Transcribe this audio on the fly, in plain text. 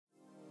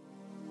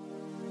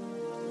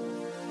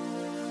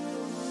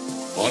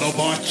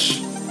Autobots,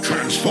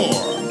 transform!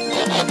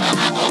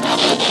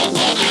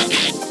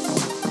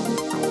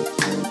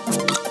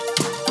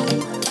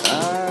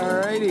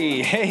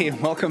 Alrighty, hey,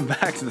 welcome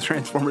back to the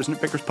Transformers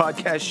Nitpickers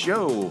Podcast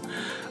Show.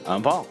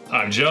 I'm Paul.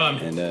 I'm John.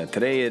 And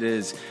today it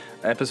is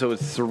episode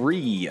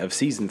 3 of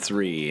season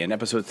 3 and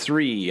episode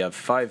 3 of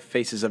Five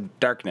Faces of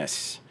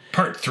Darkness.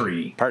 Part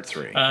 3. Part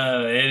 3.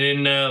 And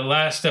in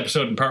last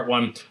episode, in part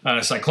 1,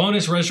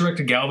 Cyclonus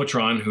resurrected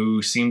Galvatron,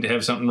 who seemed to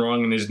have something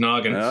wrong in his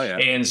noggin. Oh, yeah.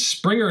 And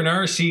Springer and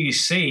RC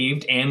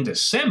saved and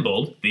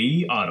assembled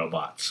the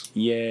Autobots.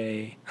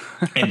 Yay.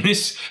 And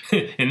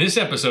in this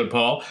episode,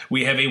 Paul,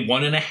 we have a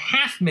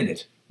 1.5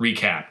 minute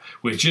recap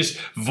with just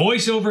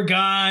voiceover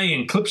guy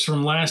and clips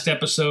from last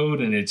episode.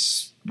 And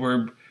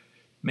we're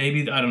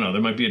maybe, I don't know,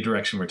 there might be a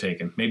direction we're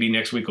taking. Maybe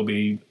next week.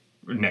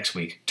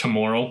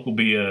 Tomorrow will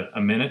be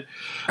a minute.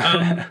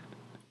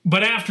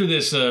 But after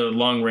this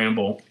long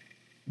ramble,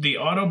 the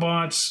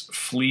Autobots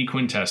flee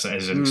Quintessa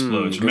as it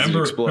explodes.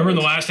 Remember in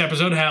the last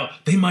episode how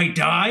they might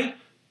die?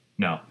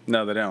 No,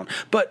 they don't.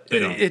 But they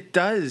don't. It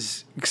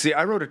does. See,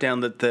 I wrote it down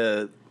that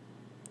the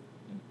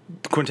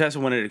Quintessa,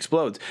 when it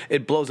explodes,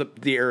 it blows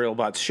up the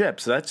Aerialbots' ship.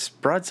 So that's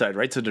broadside,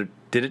 right? So did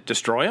it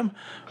destroy them?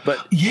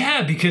 But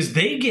yeah, because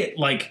they get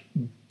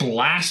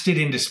blasted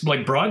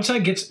into,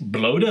 broadside gets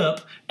blowed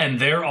up and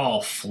they're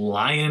all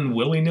flying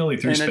willy-nilly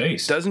through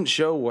space. It doesn't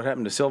show what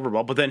happened to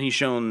Silverbolt, but then he's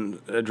shown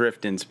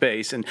adrift in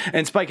space, and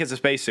Spike has a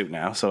spacesuit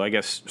now, so I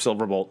guess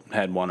Silverbolt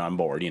had one on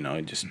board. He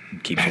just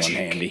keeps one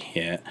handy.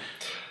 Yeah.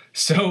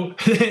 So,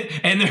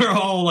 and they're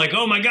all like,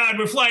 "Oh my God,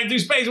 we're flying through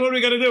space. What are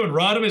we gonna do?" And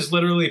Rodimus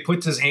literally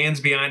puts his hands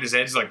behind his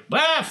head. He's like,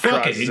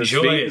 fuck it,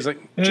 enjoy it. He's like,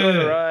 enjoy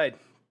the ride.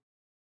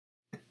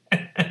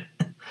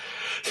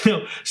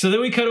 So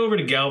then we cut over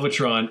to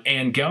Galvatron,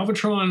 and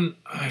Galvatron,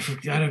 I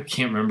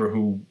can't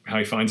remember how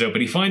he finds out, but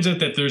he finds out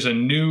that there's a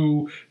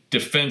new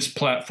defense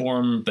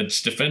platform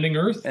that's defending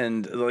Earth.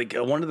 And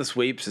one of the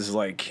sweeps is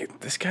like,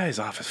 this guy's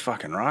off his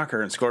fucking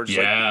rocker, and Scourge is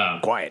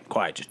like,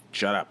 quiet, just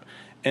shut up.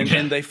 And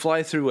then they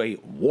fly through a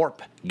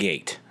warp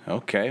gate.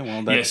 Okay,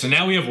 well, that's... Yeah, so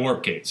now we have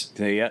warp gates.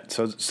 Yeah,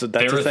 so that's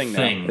a thing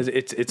now.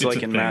 It's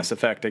like in Mass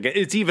Effect.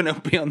 It's even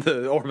up beyond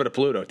the orbit of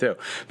Pluto, too.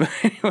 But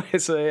anyway,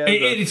 so yeah.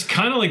 It's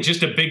kind of like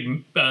just a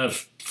big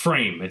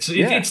frame.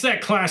 It's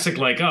that classic,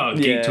 gate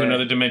to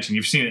another dimension.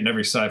 You've seen it in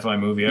every sci-fi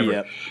movie ever.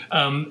 Yep.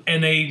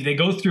 And they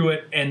go through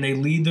it, and they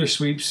lead the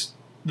sweeps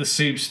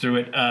through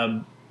it.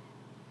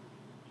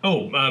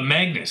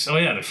 Magnus. Oh,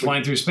 yeah, they're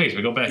flying through space.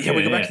 We go back. Yeah,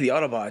 we go back to the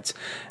Autobots.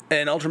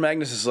 And Ultra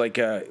Magnus is like,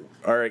 all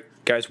right,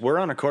 guys, we're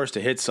on a course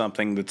to hit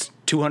something that's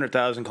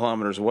 200,000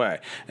 kilometers away.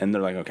 And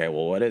they're like, okay,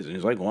 well, what is it? And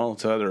he's like, well,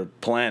 it's either a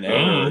planet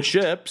or a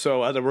ship,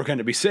 so either we're going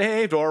to be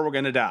saved or we're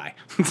going to die.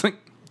 It's like,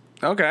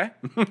 okay.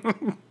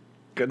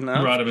 Good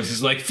enough. Rodimus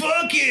is like,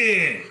 fuck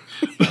it!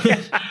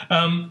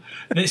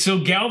 So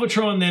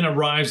Galvatron then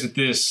arrives at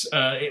this,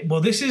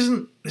 this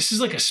is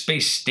like a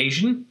space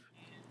station.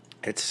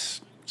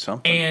 It's...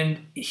 something.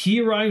 And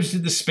he arrives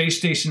at the space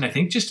station, I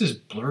think, just as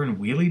Blur and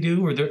Wheelie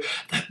do.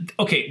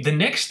 The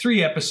next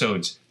 3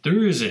 episodes,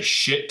 there is a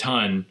shit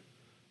ton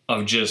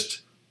of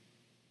just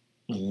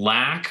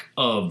lack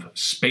of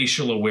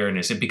spatial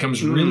awareness. It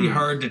becomes really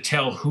hard to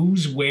tell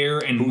who's where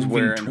and who's moving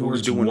where and towards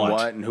who's doing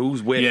what and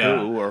who's with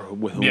who or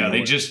with who. Yeah,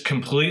 they just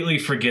completely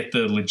forget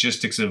the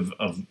logistics of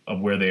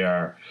where they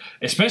are,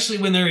 especially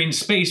when they're in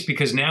space,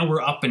 because now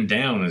we're up and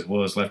down as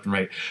well as left and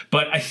right.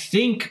 But I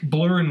think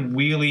Blur and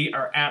Wheelie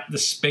are at the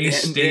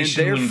space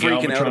station and they're when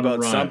freaking Galvatron out about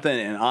arrived. something,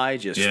 and I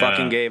just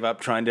fucking gave up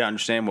trying to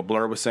understand what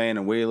Blur was saying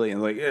and Wheelie,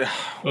 and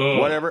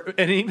whatever.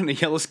 And even the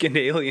yellow-skinned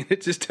alien,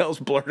 it just tells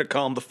Blur to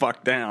calm the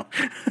fuck down.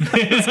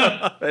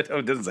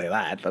 It doesn't say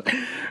that, but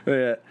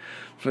yeah.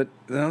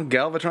 But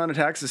Galvatron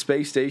attacks the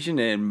space station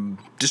and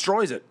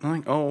destroys it. I'm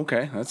like, oh,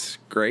 okay, that's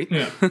great.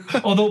 Yeah.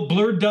 Although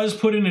Blur does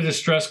put in a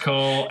distress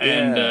call,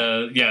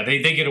 and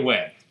they get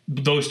away.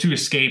 Those two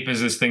escape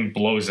as this thing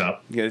blows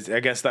up. I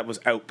guess that was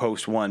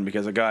Outpost 1,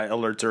 because a guy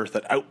alerts Earth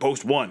that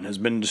Outpost 1 has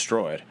been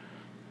destroyed.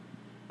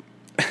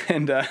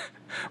 And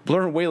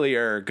Blur and Wheelie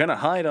are going to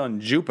hide on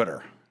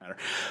Jupiter.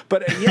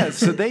 But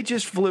so they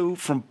just flew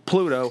from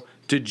Pluto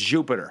to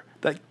Jupiter.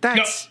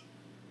 That's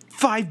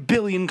 5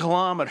 billion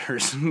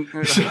kilometers.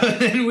 So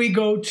then we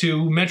go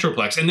to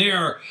Metroplex, and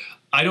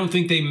I don't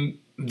think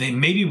they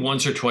maybe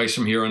once or twice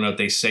from here on out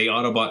they say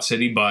Autobot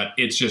City, but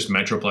it's just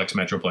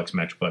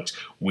Metroplex.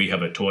 We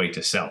have a toy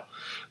to sell.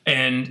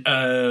 And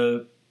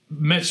so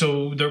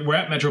we're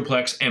at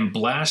Metroplex, and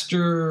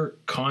Blaster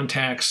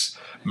contacts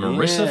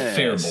Marissa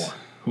Fairborn,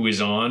 who is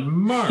on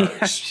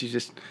Mars. She's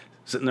just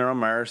sitting there on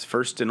Mars,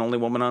 first and only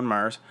woman on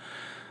Mars.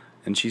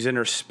 And she's in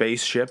her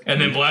spaceship.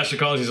 And then Blaster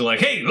calls, he's like,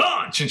 hey,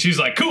 launch! And she's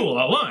like, cool,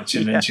 I'll launch.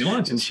 And then she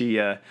launches. And she,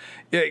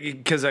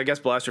 because I guess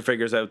Blaster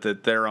figures out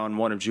that they're on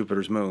one of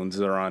Jupiter's moons.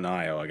 They're on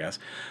Io, I guess.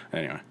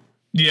 Anyway.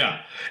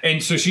 Yeah.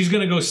 And so she's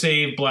going to go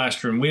save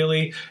Blaster and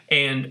Wheelie.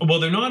 And,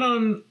 they're not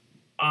on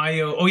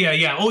Io. Oh,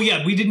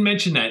 yeah. We didn't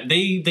mention that.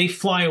 They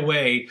fly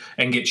away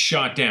and get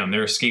shot down.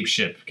 Their escape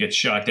ship gets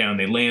shot down.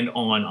 They land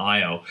on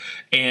Io.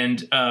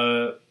 And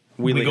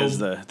Wheelie has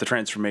the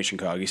transformation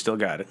cog. He's still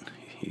got it.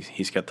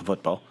 He's got the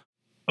football.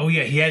 Oh,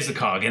 yeah, he has the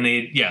cog. And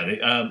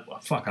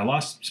fuck, I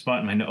lost spot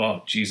in my nose.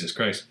 Oh, Jesus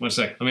Christ. 1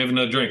 sec. Let me have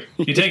another drink.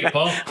 You take it,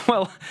 Paul.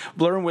 Well,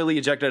 Blur and Wheelie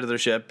eject out of their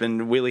ship,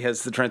 and Wheelie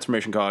has the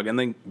transformation cog, and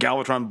then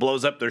Galvatron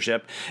blows up their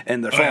ship,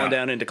 and they're falling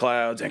down into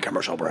clouds, and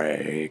commercial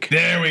break.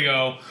 There we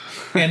go.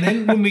 And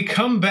then when we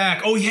come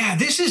back,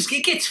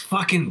 it gets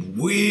fucking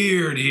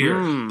weird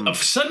here.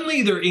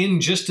 Suddenly they're in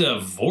just a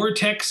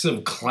vortex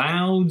of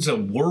clouds, a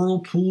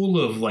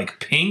whirlpool of like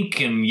pink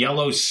and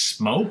yellow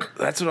smoke.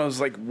 That's what I was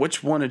like,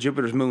 which one of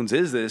Jupiter's moons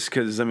is this?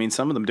 Because, I mean,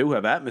 some of them do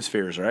have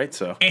atmospheres, right?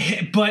 So,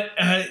 but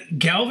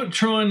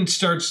Galvatron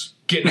starts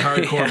getting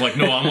hardcore of like,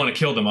 no, I want to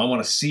kill them. I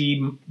want to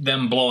see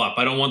them blow up.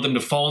 I don't want them to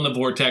fall in the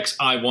vortex.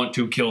 I want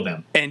to kill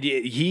them. And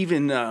he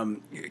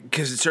even,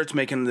 because it starts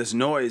making this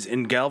noise,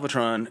 and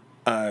Galvatron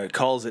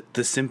calls it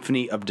the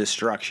Symphony of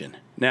Destruction.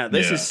 Now,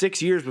 this is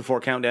 6 years before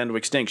Countdown to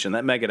Extinction,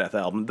 that Megadeth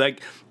album. Like,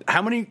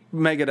 how many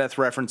Megadeth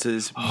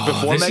references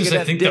before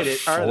Megadeth did it?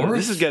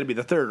 This has got to be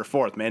the third or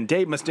fourth, man.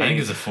 Dave Mustaine, I think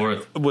it's the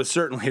fourth, was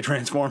certainly a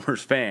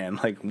Transformers fan.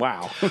 Like,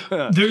 wow.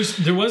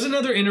 There was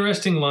another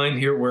interesting line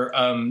here where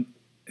when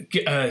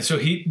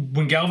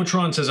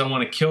Galvatron says, I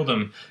want to kill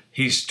them,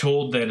 he's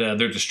told that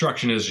their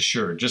destruction is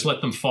assured. Just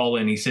let them fall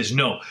in. He says,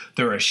 no,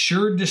 their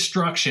assured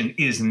destruction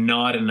is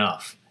not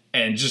enough.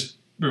 And just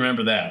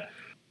remember that.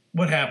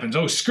 What happens?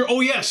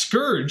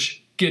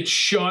 Scourge gets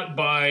shot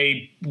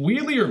by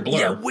Wheelie or Blur.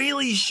 Yeah,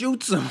 Wheelie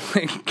shoots him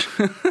like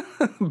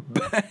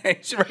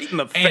bangs right in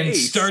the face. And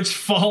starts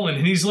falling.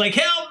 And he's like,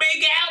 help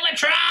me,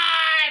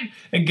 Galvatron!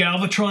 And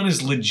Galvatron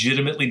is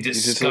legitimately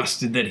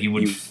disgusted that he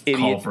would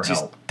call for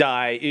help.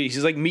 Die.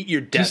 He's like, meet your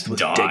death with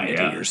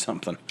dignity or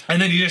something.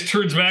 And then he just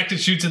turns back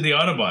and shoots at the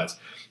Autobots.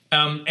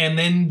 And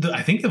then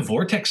I think the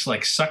vortex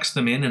like sucks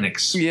them in and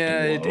explodes.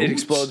 Yeah, it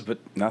explodes, but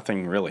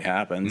nothing really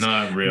happens.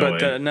 Not really.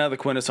 But now the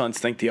Quintessons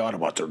think the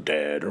Autobots are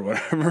dead or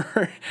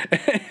whatever.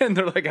 And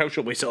they're like, how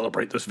should we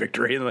celebrate this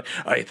victory? And they're like,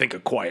 I think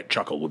a quiet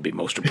chuckle would be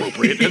most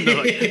appropriate. And they're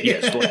like,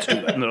 yes, let's do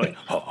that. And they're like,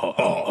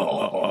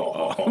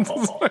 oh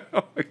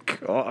my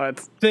God.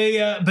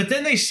 But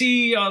then they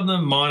see on the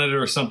monitor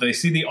or something, they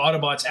see the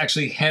Autobots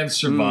actually have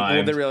survived.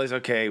 Well, they realize,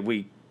 okay,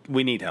 we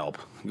need help.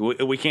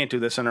 We can't do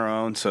this on our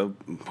own, so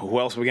who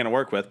else are we going to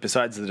work with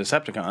besides the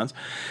Decepticons?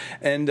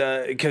 And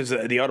because the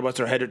Autobots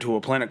are headed to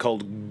a planet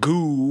called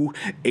Goo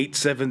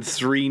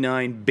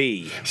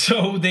 8739b.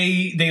 So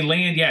they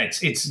land,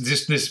 it's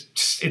just this,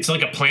 it's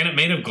like a planet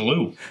made of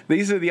glue.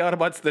 These are the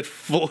Autobots that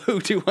flew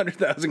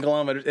 200,000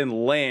 kilometers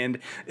and land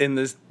in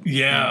this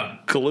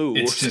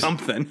glue or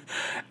something.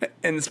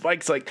 And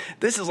Spike's like,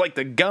 this is like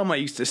the gum I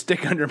used to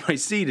stick under my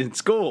seat in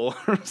school.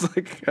 I was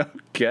like,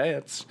 okay,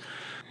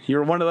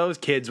 you're one of those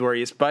kids, were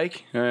you,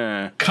 Spike?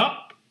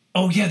 Cup.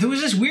 Oh yeah, there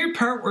was this weird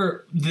part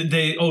where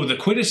the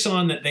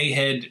Quintesson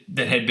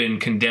that had been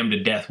condemned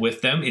to death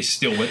with them is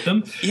still with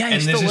them. Yeah,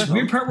 and there's this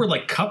weird part where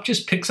like Cup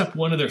just picks up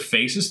one of their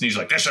faces and he's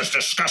like, "This is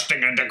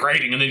disgusting and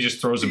degrading," and then he just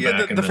throws it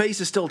back. The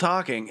face is still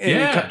talking,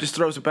 and Cup just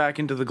throws it back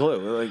into the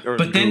glue.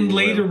 But then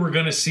later we're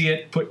gonna see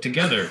it put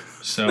together.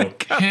 So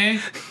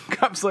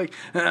Cup's like,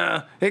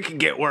 it could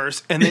get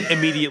worse, and then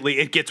immediately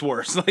it gets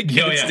worse,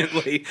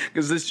 instantly,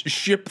 because this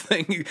ship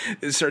thing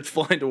starts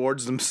flying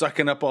towards them,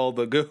 sucking up all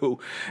the goo,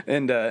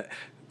 and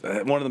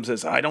one of them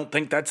says, I don't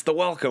think that's the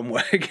welcome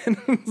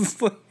wagon.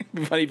 It's like,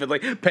 funny if it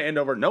like panned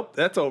over. Nope,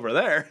 that's over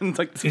there. It's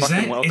like this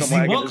fucking welcome wagon. Is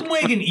the welcome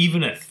wagon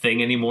even a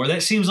thing anymore?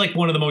 That seems like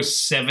one of the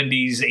most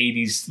 70s,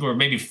 80s, or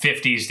maybe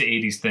 50s to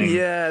 80s things.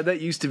 Yeah, that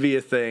used to be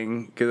a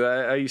thing because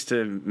I used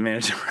to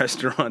manage a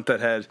restaurant that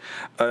had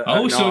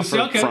an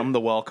offer from the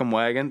welcome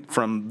wagon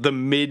from the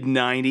mid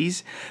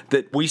 90s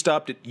that we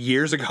stopped it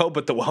years ago,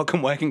 but the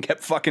welcome wagon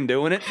kept fucking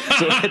doing it.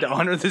 So I had to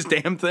honor this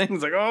damn thing.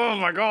 It's like, oh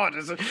my God,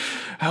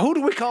 who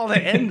do we call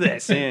to end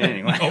this?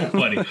 Anyway. Oh,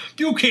 buddy,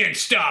 you can't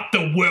stop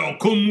the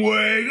welcome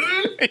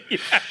wagon.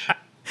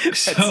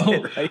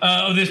 So, right?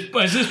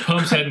 As this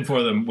pump's heading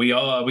for them, we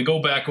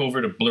go back over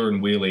to Blur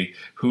and Wheelie,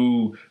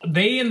 who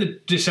they and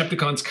the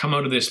Decepticons come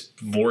out of this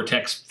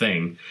vortex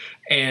thing,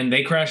 and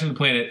they crash into the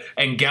planet.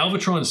 And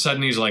Galvatron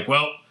suddenly is like,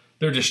 "Well,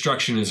 their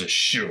destruction is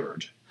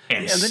assured."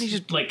 And then he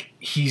just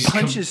he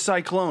punches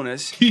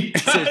Cyclonus and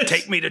says,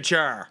 "Take me to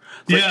Char."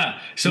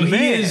 So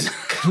he is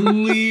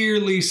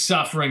clearly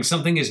suffering.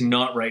 Something is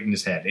not right in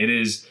his head. It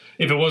is.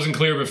 If it wasn't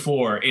clear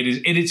before,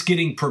 it's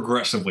getting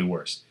progressively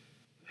worse.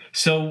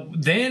 So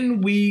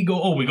then we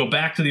go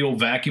back to the old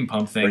vacuum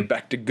pump thing. Right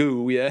back to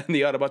Goo, yeah. And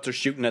the Autobots are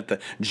shooting at the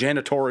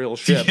janitorial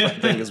ship, I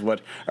think is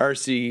what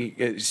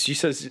RC... She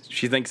says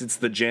she thinks it's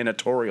the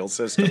janitorial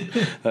system.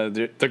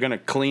 They're going to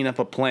clean up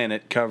a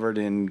planet covered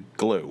in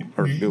glue,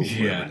 or goo.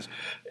 Yeah.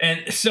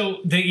 And so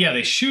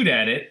they shoot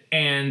at it,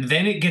 and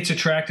then it gets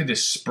attracted to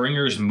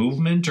Springer's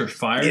movement or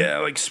fire. Yeah,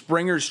 like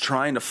Springer's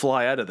trying to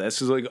fly out of this.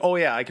 He's like, oh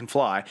yeah, I can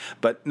fly.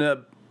 But...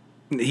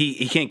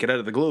 he can't get out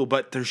of the glue,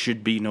 but there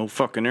should be no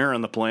fucking air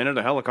on the planet.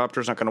 A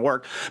helicopter's not going to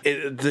work.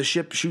 The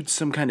ship shoots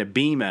some kind of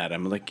beam at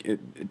him. Like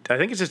I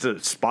think it's just a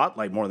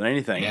spotlight more than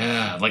anything.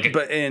 Yeah,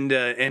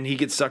 and he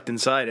gets sucked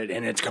inside it,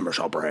 and it's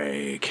commercial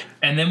break.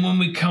 And then when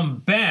we come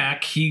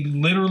back, he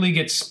literally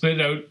gets spit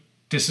out,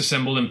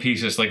 disassembled in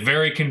pieces, like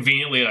very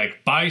conveniently,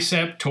 like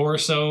bicep,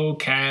 torso,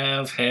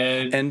 calf,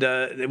 head. And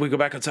we go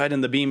back outside,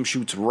 and the beam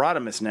shoots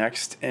Rodimus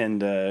next, and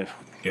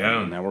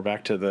now we're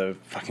back to the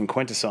fucking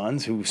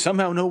Quintessons, who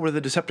somehow know where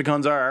the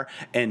Decepticons are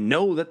and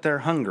know that they're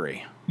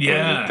hungry.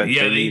 Yeah,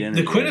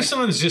 the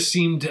Quintessons just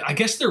seemed, I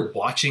guess they're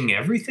watching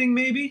everything,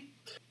 maybe?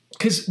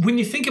 Because when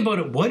you think about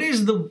it, what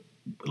is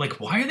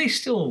why are they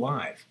still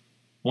alive?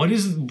 What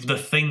is the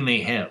thing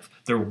they have?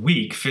 They're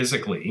weak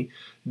physically.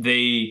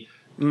 They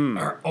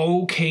are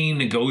okay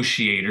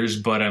negotiators,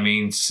 but I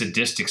mean,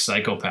 sadistic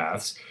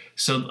psychopaths.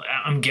 So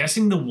I'm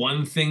guessing the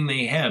one thing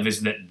they have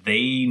is that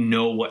they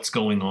know what's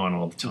going on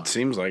all the time. It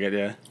seems like it,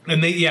 yeah.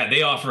 And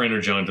they offer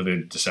Energon to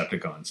the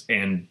Decepticons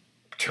and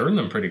turn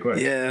them pretty quick.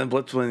 Yeah,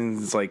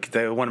 Blitzwing's like,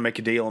 they want to make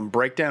a deal, and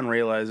Breakdown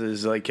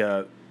realizes like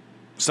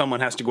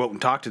someone has to go out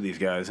and talk to these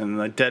guys, and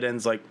the Dead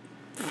End's like,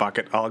 fuck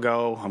it, I'll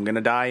go. I'm going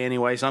to die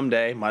anyway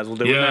someday. Might as well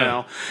do it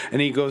now.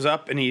 And he goes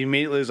up, and he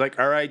immediately is like,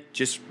 all right,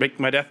 just make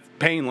my death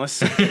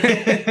painless.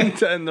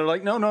 and they're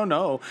like,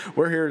 no.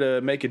 We're here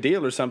to make a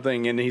deal or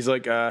something. And he's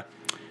like,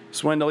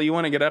 Swindle, you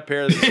want to get up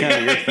here? This is kind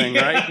of your thing,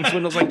 right? And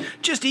Swindle's like,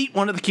 just eat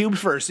one of the cubes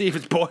first, see if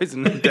it's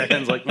poison. And Dead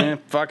End's like,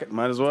 fuck it,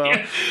 might as well.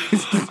 Yeah.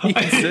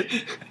 Eats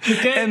it.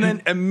 And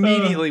then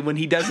immediately, when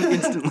he doesn't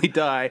instantly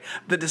die,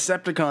 the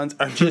Decepticons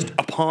are just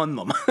upon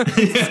them.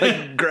 It's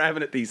like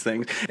grabbing at these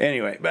things.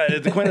 Anyway,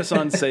 but the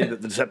Quintessons say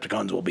that the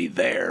Decepticons will be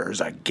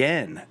theirs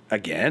again.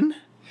 Again?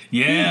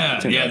 Yeah,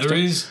 there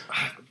is.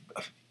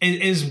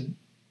 As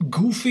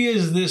goofy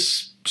as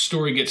this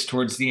story gets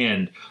towards the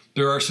end,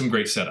 there are some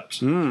great setups.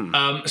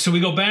 So we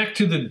go back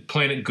to the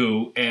planet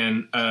Goo,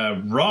 and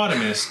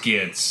Rodimus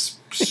gets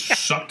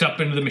sucked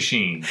up into the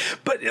machine.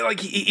 But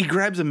like he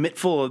grabs a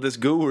mittful of this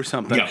goo or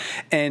something,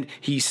 and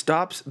he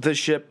stops the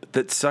ship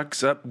that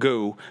sucks up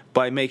goo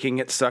by making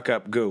it suck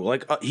up goo.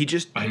 Like he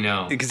just, I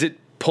know, because it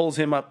pulls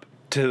him up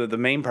to the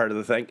main part of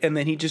the thing, and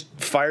then he just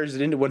fires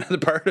it into another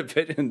part of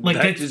it, and like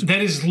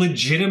that is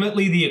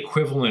legitimately the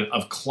equivalent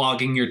of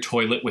clogging your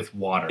toilet with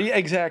water. Yeah,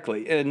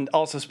 exactly. And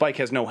also, Spike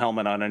has no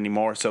helmet on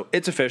anymore, so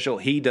it's official.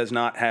 He does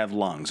not have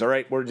lungs. All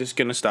right, we're just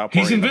gonna stop.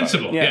 He's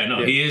invincible.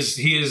 He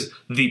is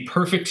the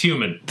perfect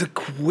human. The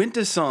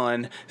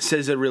Quintesson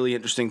says a really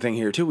interesting thing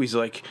here too. He's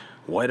like,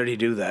 why did he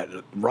do that?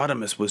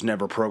 Rodimus was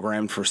never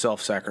programmed for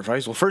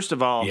self-sacrifice. Well, first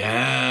of all,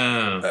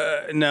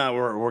 no,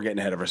 we're getting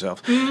ahead of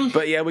ourselves.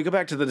 But yeah, we go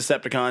back to the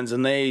Decepticons,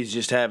 and they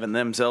just having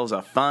themselves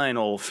a fine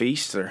old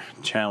feast. They're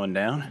chowing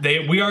down.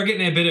 We are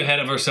getting a bit ahead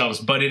of ourselves,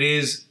 but it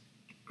is,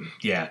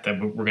 we're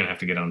gonna have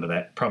to get onto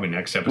that probably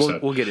next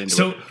episode. We'll get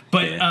into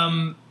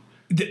it.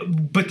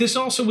 But this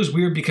also was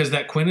weird because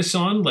that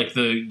Quintesson, like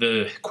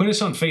the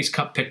Quintesson face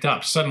cup picked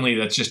up, suddenly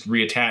that's just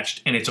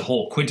reattached and it's a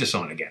whole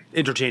Quintesson again.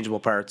 Interchangeable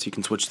parts. You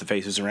can switch the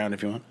faces around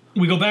if you want.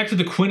 We go back to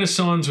the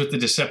Quintessons with the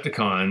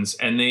Decepticons,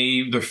 and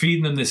they're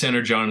feeding them this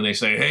Energon, and they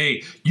say,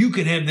 hey, you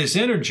can have this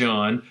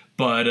Energon,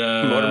 but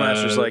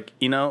Motormaster's like,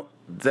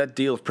 that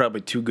deal's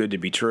probably too good to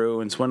be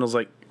true. And Swindle's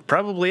like,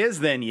 probably is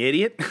then, you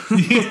idiot.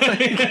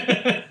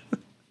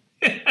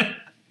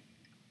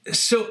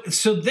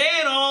 So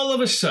then all of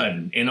a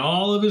sudden, in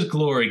all of his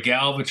glory,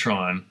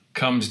 Galvatron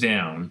comes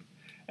down,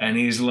 and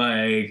he's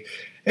like,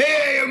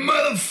 hey,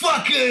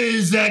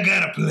 motherfuckers, I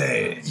got a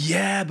plan.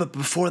 Yeah, but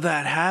before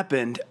that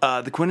happened,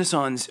 the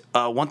Quintessons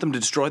want them to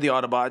destroy the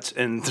Autobots,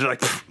 and they're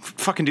like,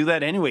 fucking do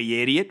that anyway,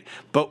 you idiot.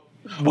 But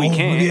we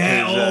can't.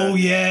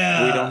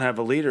 Yeah, we don't have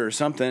a leader or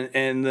something.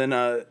 And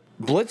then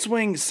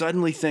Blitzwing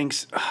suddenly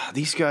thinks,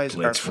 these guys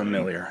are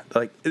familiar.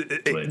 Like,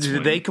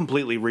 they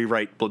completely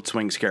rewrite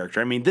Blitzwing's character.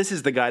 I mean, this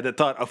is the guy that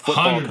thought a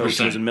football 100%. coach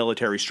was a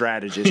military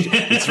strategist.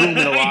 He threw him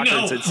in a locker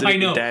and said, sit at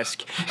your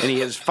desk. And he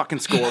has his fucking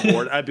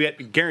scoreboard. I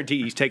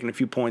guarantee he's taking a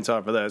few points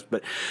off of this.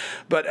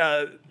 But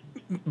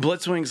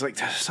Blitzwing's like,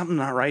 there's something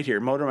not right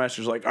here.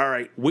 Motormaster's like, all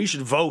right, we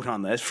should vote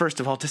on this. First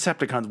of all,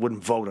 Decepticons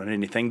wouldn't vote on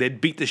anything.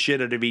 They'd beat the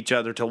shit out of each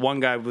other till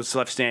one guy was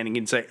left standing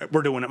and say,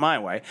 we're doing it my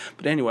way.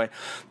 But anyway,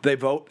 they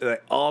vote. They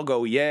all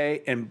go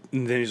yay. And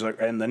then he's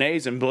like, and the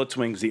nays, and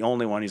Blitzwing's the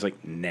only one. He's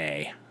like,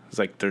 nay. It's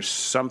like, there's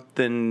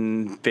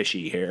something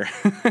fishy here.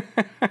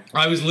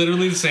 I was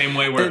literally the same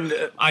way where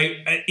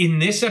in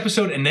this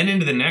episode and then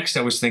into the next,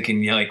 I was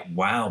thinking,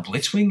 wow,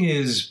 Blitzwing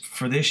is,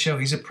 for this show,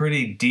 he's a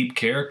pretty deep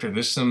character.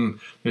 There's some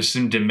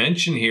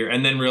dimension here.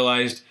 And then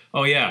realized,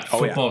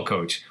 football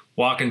coach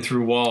walking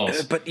through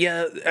walls. But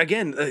yeah,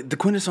 again, the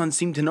Quintessons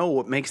seem to know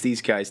what makes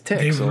these guys tick.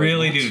 They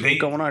really do. What's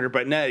going on here?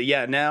 But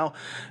now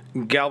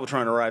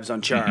Galvatron arrives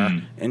on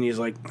Char, and he's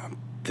like,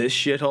 this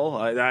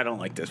shithole, I don't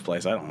like this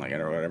place. I don't like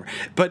it or whatever.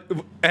 But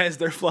as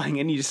they're flying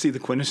in, you just see the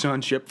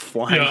Quintesson ship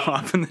flying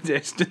off in the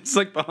distance,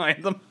 like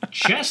behind them.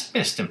 Just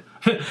missed him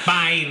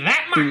by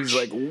that much. He's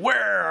like,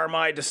 where are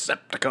my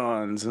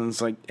Decepticons? And it's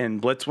like, and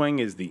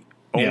Blitzwing is the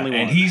only one.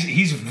 And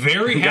he's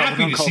very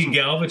happy to see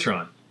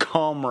Galvatron.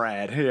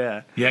 comrade.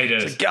 Yeah. Yeah, he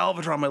does. It's like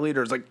Galvatron, my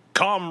leader. It's like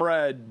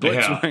comrade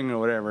Blitzwing or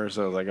whatever.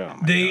 So I was like, oh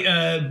my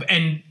God.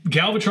 And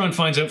Galvatron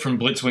finds out from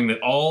Blitzwing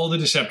that all the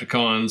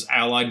Decepticons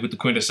allied with the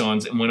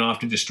Quintessons and went off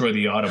to destroy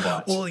the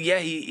Autobots. Well, yeah,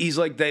 he's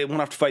like, they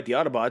went off to fight the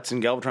Autobots,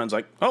 and Galvatron's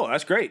like, oh,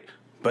 that's great.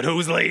 But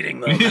who's leading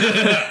them?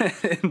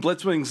 And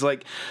Blitzwing's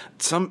like,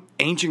 some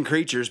ancient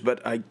creatures,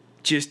 but I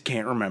just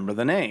can't remember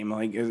the name.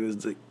 Like,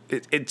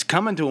 it's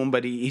coming to him,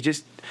 but he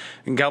just...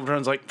 And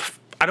Galvatron's like,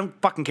 I don't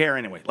fucking care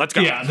anyway. Let's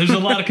go. Yeah, there's a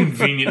lot of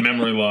convenient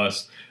memory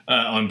loss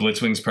on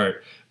Blitzwing's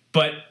part.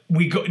 But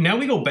we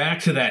go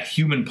back to that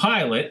human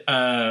pilot,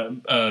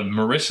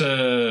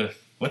 Marissa...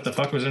 What the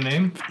fuck was her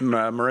name?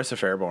 Marissa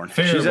Fairborn.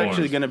 She's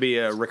actually going to be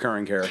a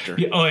recurring character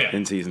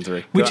in season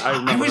 3. Which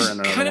I was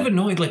kind of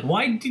annoyed. Like,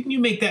 why didn't you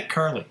make that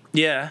Carly?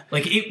 Yeah.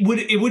 Like, it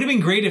would have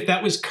been great if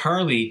that was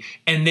Carly,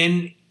 and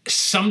then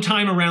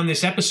sometime around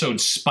this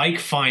episode, Spike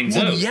finds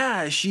out.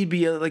 Yeah, she'd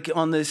be like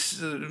on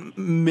this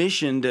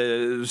mission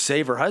to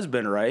save her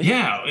husband, right?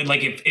 Yeah,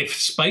 like if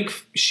Spike,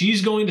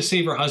 she's going to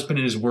save her husband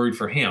and is worried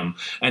for him,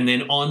 and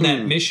then on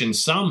that mission,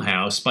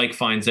 somehow Spike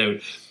finds out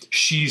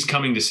she's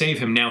coming to save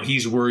him. Now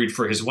he's worried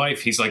for his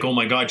wife. He's like, oh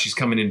my God, she's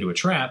coming into a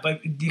trap. Like,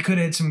 you could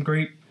have had some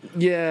great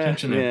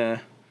tension there. Yeah.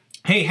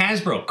 Hey,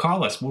 Hasbro,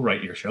 call us. We'll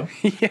write your show.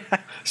 Yeah.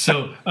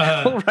 So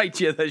we'll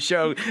write you the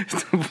show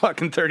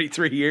fucking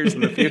 33 years in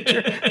the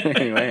future.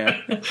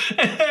 Anyway,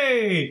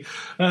 Hey,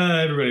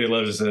 everybody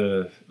loves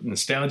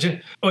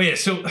nostalgia. Oh yeah.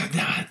 So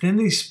then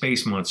these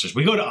space monsters.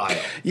 We go to Io.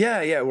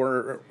 Yeah.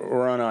 We're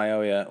on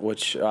Io. Yeah,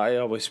 which I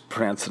always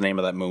pronounce the name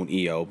of that moon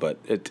Io, but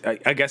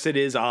I guess it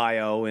is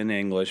Io in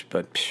English.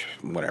 But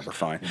whatever,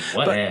 fine.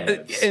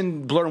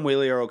 And Blur and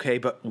Wheelie are okay.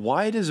 But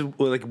why does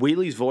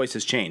Wheelie's voice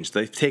has changed?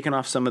 They've taken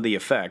off some of the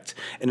effect.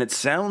 And it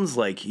sounds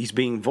like he's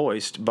being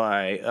voiced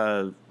by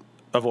a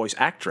voice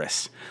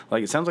actress.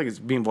 Like, it sounds like it's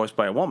being voiced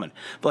by a woman.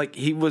 But, like,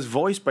 he was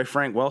voiced by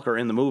Frank Welker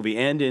in the movie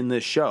and in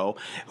this show,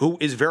 who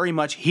is very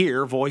much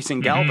here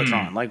voicing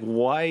Galvatron. Like,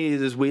 why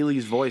is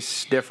Wheelie's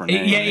voice different?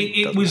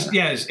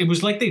 It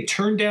was like they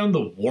turned down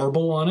the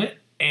warble on it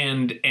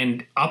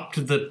and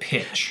upped the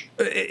pitch.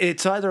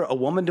 It's either a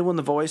woman doing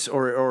the voice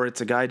or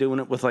it's a guy doing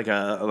it with like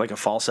a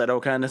falsetto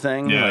kind of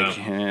thing. Yeah.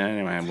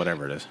 Anyway,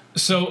 whatever it is.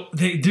 So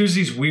there's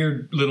these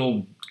weird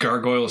little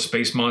gargoyle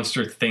space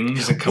monster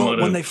things that come out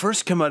of... When they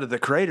first come out of the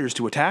craters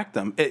to attack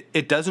them,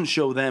 it doesn't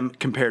show them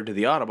compared to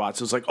the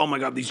Autobots. It's like, oh my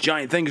God, these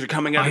giant things are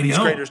coming out of these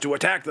craters to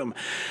attack them.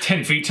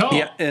 10 feet tall.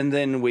 Yeah, and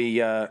then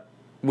we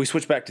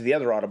switch back to the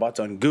other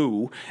Autobots on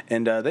goo,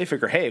 and they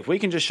figure, hey, if we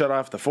can just shut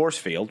off the force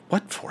field...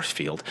 What force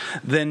field?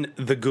 Then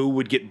the goo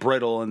would get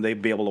brittle, and they'd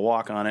be able to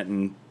walk on it,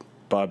 and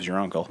Bob's your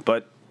uncle.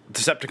 But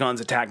Decepticons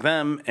attack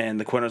them, and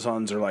the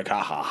Quintessons are like,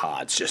 ha ha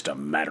ha, it's just a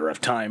matter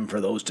of time for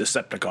those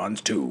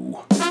Decepticons too.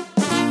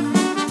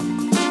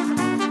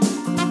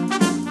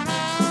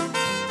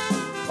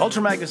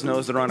 Ultra Magnus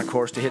knows they're on a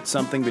course to hit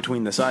something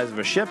between the size of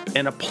a ship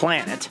and a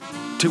planet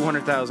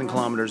 200,000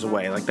 kilometers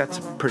away. Like, that's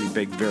a pretty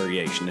big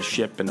variation, a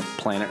ship and a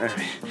planet.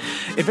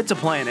 If it's a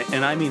planet,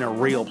 and I mean a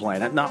real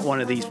planet, not one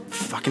of these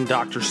fucking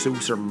Dr.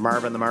 Seuss or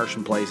Marvin the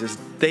Martian places,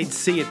 they'd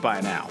see it by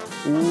now.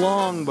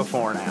 Long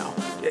before now.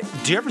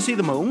 Do you ever see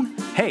the moon?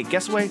 Hey,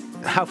 guess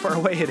how far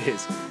away it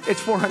is? It's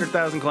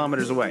 400,000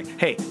 kilometers away.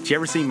 Hey, did you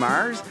ever see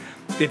Mars?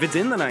 If it's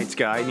in the night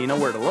sky and you know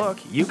where to look,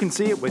 you can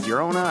see it with your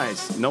own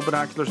eyes. No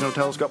binoculars, no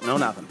telescope, no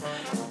nothing.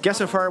 Guess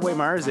how far away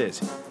Mars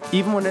is?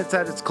 Even when it's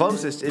at its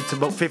closest, it's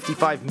about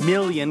 55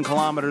 million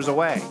kilometers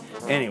away.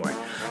 Anyway,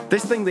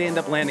 this thing they end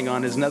up landing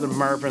on is another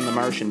Marvin the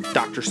Martian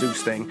Dr. Seuss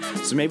thing,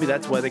 so maybe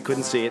that's why they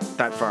couldn't see it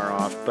that far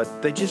off,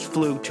 but they just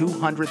flew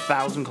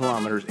 200,000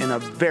 kilometers in a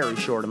very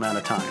short amount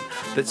of time.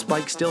 That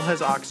Spike still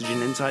has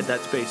oxygen inside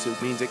that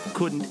spacesuit means it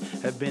couldn't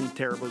have been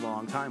terribly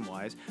long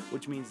time-wise,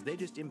 which means they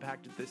just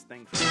impacted this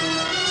thing.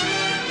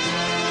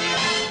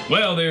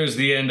 Well, there's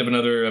the end of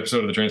another episode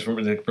of the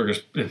Transformers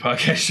Burgers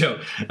podcast show.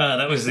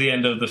 That was the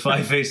end of the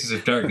Five Faces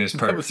of Darkness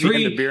part 3. That was the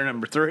end of beer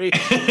number 3.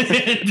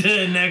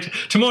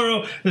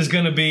 Tomorrow is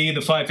going to be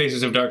the Five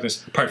Faces of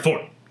Darkness part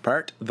 4.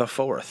 Part the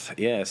 4th,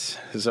 yes.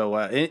 So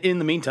in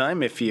the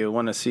meantime, if you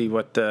want to see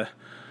what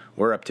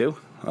we're up to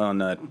on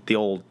the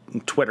old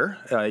Twitter,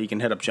 you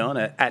can hit up John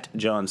at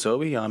John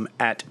Sobey. I'm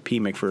at P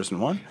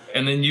McPherson1.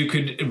 And then you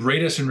could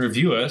rate us and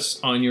review us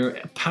on your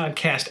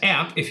podcast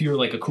app if you're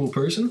like a cool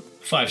person.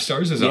 5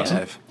 stars is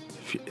awesome.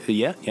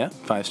 Yeah,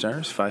 5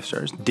 stars. 5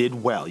 stars.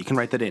 Did well. You can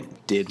write that in.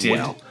 Did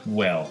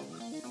well.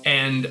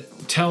 And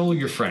tell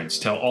your friends.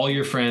 Tell all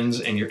your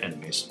friends and your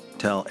enemies.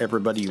 Tell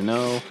everybody you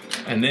know.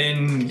 And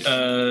then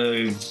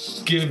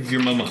give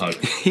your mom a hug.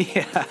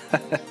 Yeah.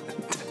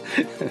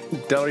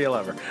 Tell her you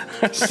love her.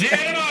 See you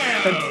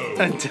tomorrow!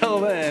 Until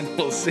then,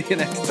 we'll see you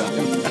next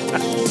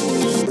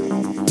time.